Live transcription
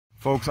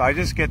Folks, I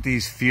just get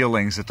these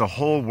feelings that the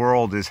whole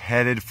world is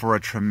headed for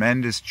a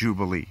tremendous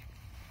jubilee.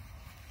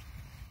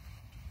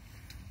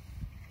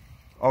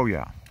 Oh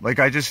yeah, like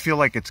I just feel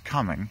like it's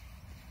coming.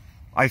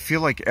 I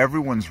feel like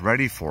everyone's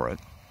ready for it.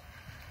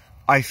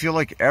 I feel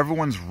like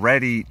everyone's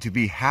ready to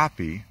be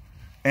happy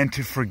and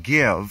to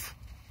forgive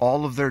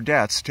all of their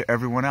debts to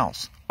everyone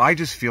else. I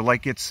just feel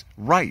like it's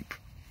ripe.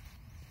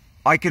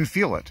 I can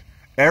feel it.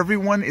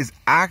 Everyone is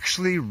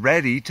actually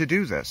ready to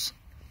do this,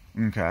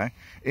 okay?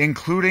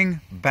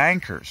 Including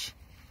bankers.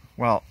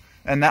 Well,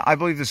 and that, I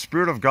believe the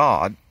Spirit of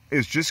God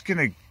is just going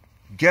to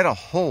get a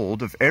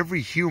hold of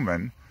every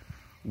human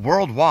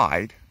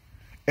worldwide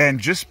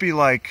and just be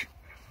like,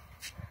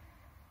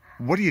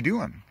 what are you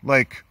doing?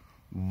 Like,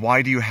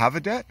 why do you have a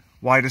debt?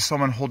 Why does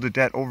someone hold a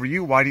debt over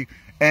you? Why do you...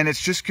 And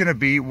it's just going to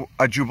be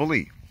a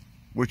jubilee,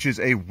 which is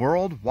a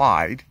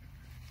worldwide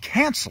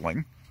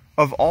canceling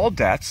of all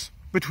debts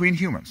between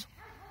humans.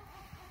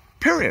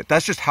 Period.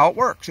 That's just how it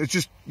works. It's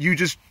just,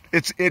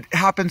 it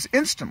happens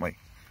instantly.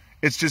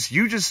 It's just,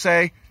 you just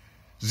say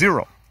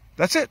zero.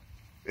 That's it.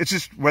 It's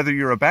just, whether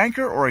you're a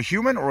banker or a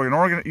human or an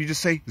organ, you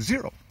just say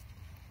zero.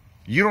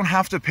 You don't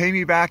have to pay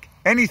me back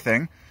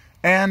anything,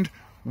 and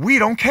we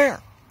don't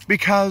care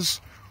because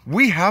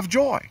we have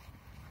joy.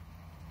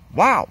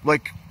 Wow.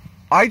 Like,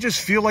 I just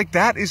feel like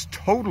that is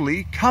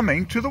totally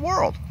coming to the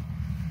world.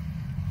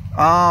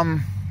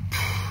 And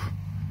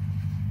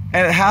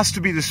it has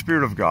to be the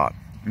Spirit of God.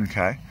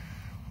 Okay?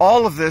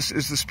 All of this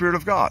is the Spirit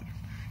of God.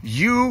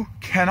 You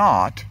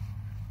cannot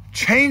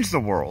change the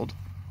world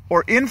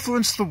or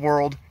influence the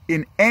world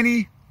in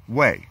any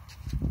way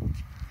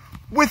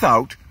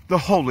without the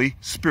Holy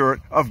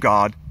Spirit of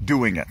God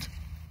doing it.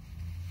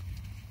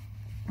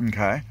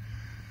 Okay?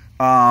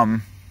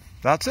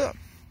 That's it.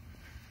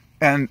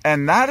 And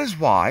that is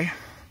why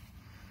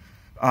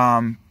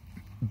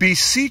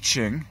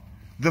beseeching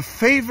the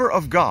favor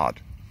of God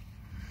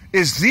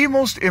is the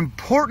most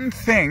important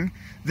thing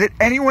that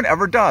anyone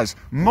ever does.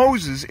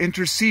 Moses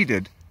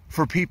interceded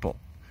for people.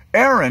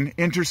 Aaron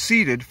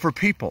interceded for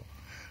people.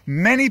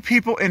 Many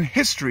people in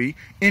history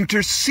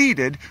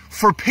interceded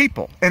for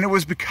people. And it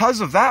was because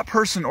of that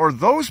person or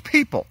those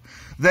people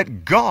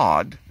that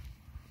God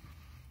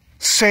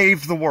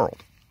saved the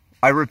world.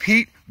 I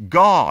repeat,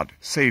 God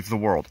saved the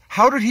world.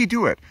 How did he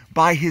do it?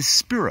 By his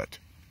Spirit.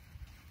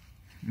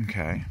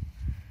 Okay.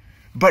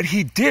 But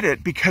he did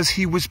it because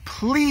he was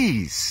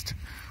pleased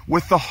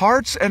with the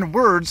hearts and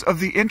words of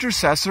the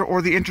intercessor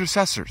or the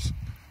intercessors.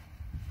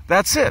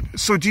 That's it.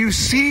 So do you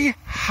see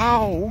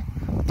how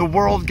the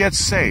world gets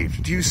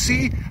saved? Do you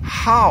see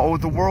how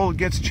the world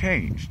gets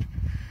changed?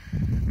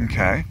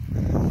 Okay.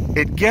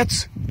 It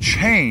gets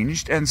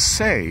changed and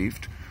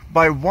saved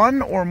by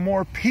one or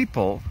more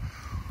people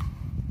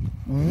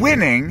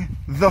winning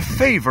the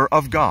favor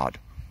of God.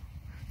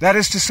 That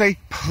is to say,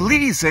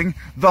 pleasing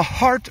the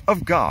heart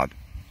of God.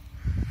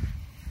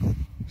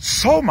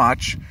 So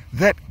much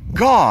that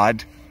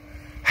God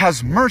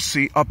has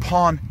mercy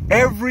upon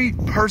every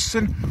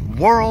person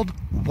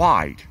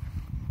worldwide.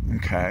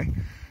 Okay?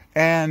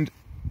 And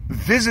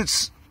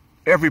visits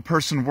every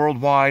person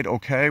worldwide,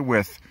 okay,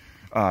 with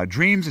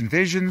dreams and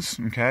visions,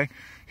 okay?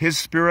 His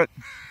Spirit,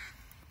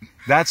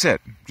 that's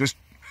it. Just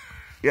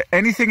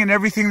anything and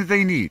everything that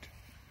they need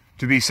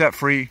to be set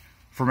free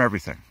from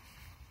everything.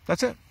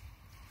 That's it.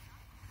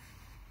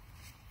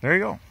 There you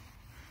go.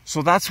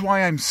 So that's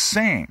why I'm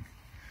saying,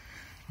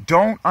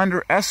 don't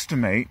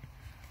underestimate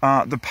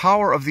the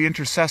power of the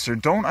intercessor.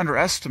 Don't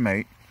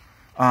underestimate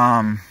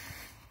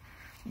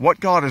what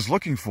God is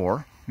looking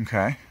for,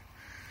 okay,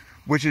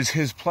 which is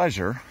his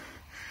pleasure.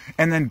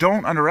 And then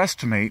don't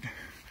underestimate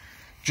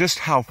just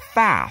how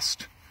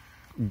fast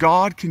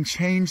God can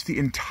change the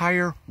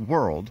entire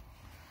world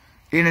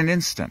in an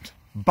instant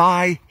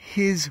by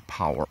his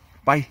power,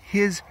 by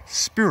his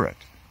Spirit,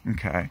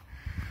 okay?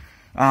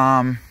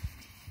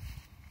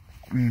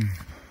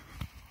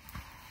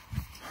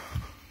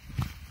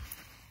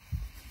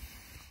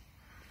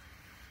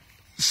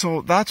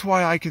 So that's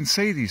why I can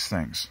say these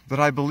things, that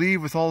I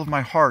believe with all of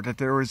my heart that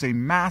there is a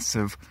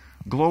massive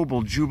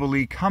global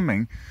jubilee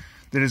coming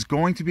that is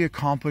going to be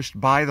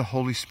accomplished by the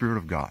Holy Spirit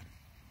of God.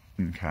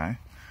 Okay?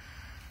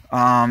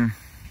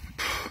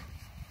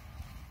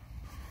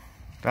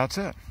 That's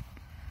it.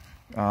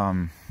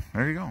 There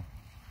you go.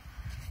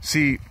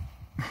 See,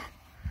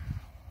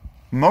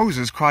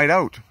 Moses cried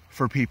out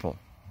for people,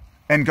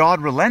 and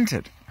God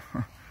relented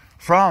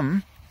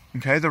from,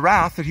 okay, the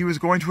wrath that he was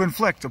going to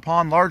inflict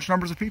upon large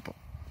numbers of people.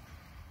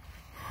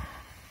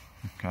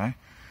 Okay?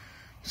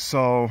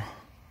 So,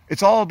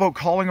 it's all about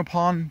calling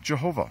upon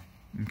Jehovah.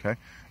 Okay?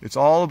 It's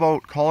all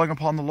about calling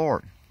upon the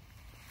Lord.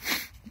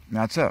 And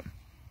that's it.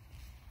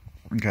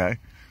 Okay?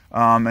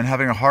 And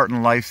having a heart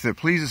and life that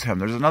pleases him.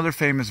 There's another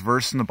famous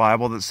verse in the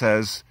Bible that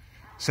says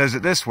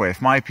it this way: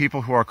 if my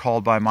people who are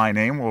called by my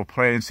name will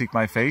pray and seek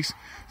my face,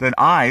 then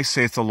I,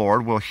 saith the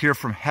Lord, will hear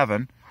from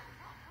heaven,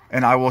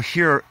 and I will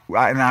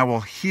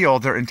heal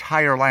their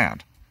entire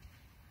land.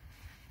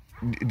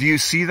 Do you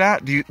see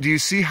that? Do you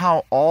see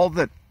how all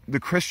that the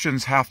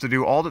Christians have to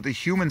do, all that the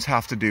humans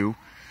have to do,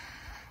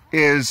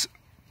 is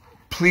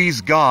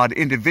please God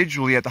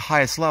individually at the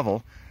highest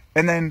level,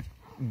 and then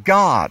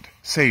God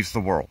saves the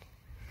world.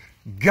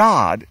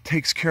 God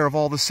takes care of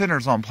all the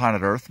sinners on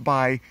planet Earth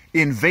by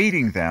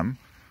invading them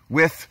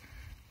with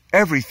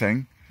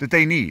everything that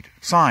they need.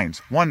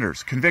 Signs,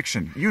 wonders,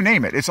 conviction, you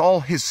name it. It's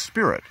all His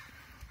Spirit.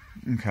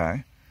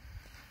 Okay?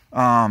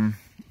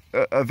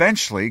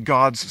 Eventually,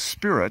 God's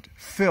Spirit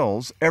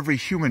fills every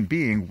human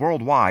being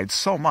worldwide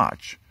so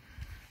much,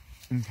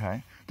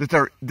 okay,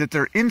 that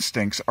their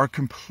instincts are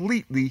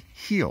completely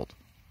healed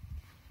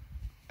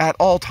at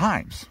all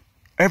times,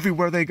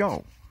 everywhere they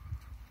go.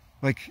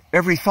 Like,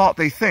 every thought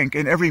they think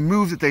and every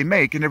move that they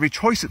make and every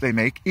choice that they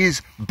make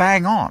is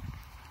bang on,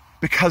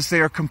 because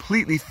they are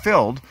completely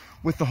filled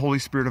with the Holy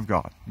Spirit of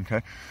God.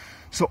 Okay?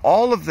 So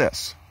all of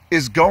this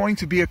is going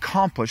to be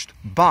accomplished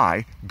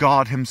by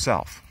God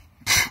Himself.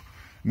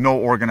 No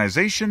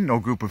organization, no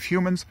group of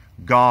humans,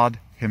 God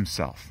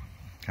Himself.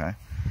 Okay?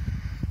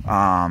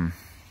 And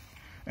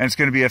it's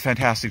going to be a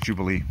fantastic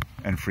jubilee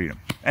and freedom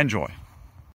and joy.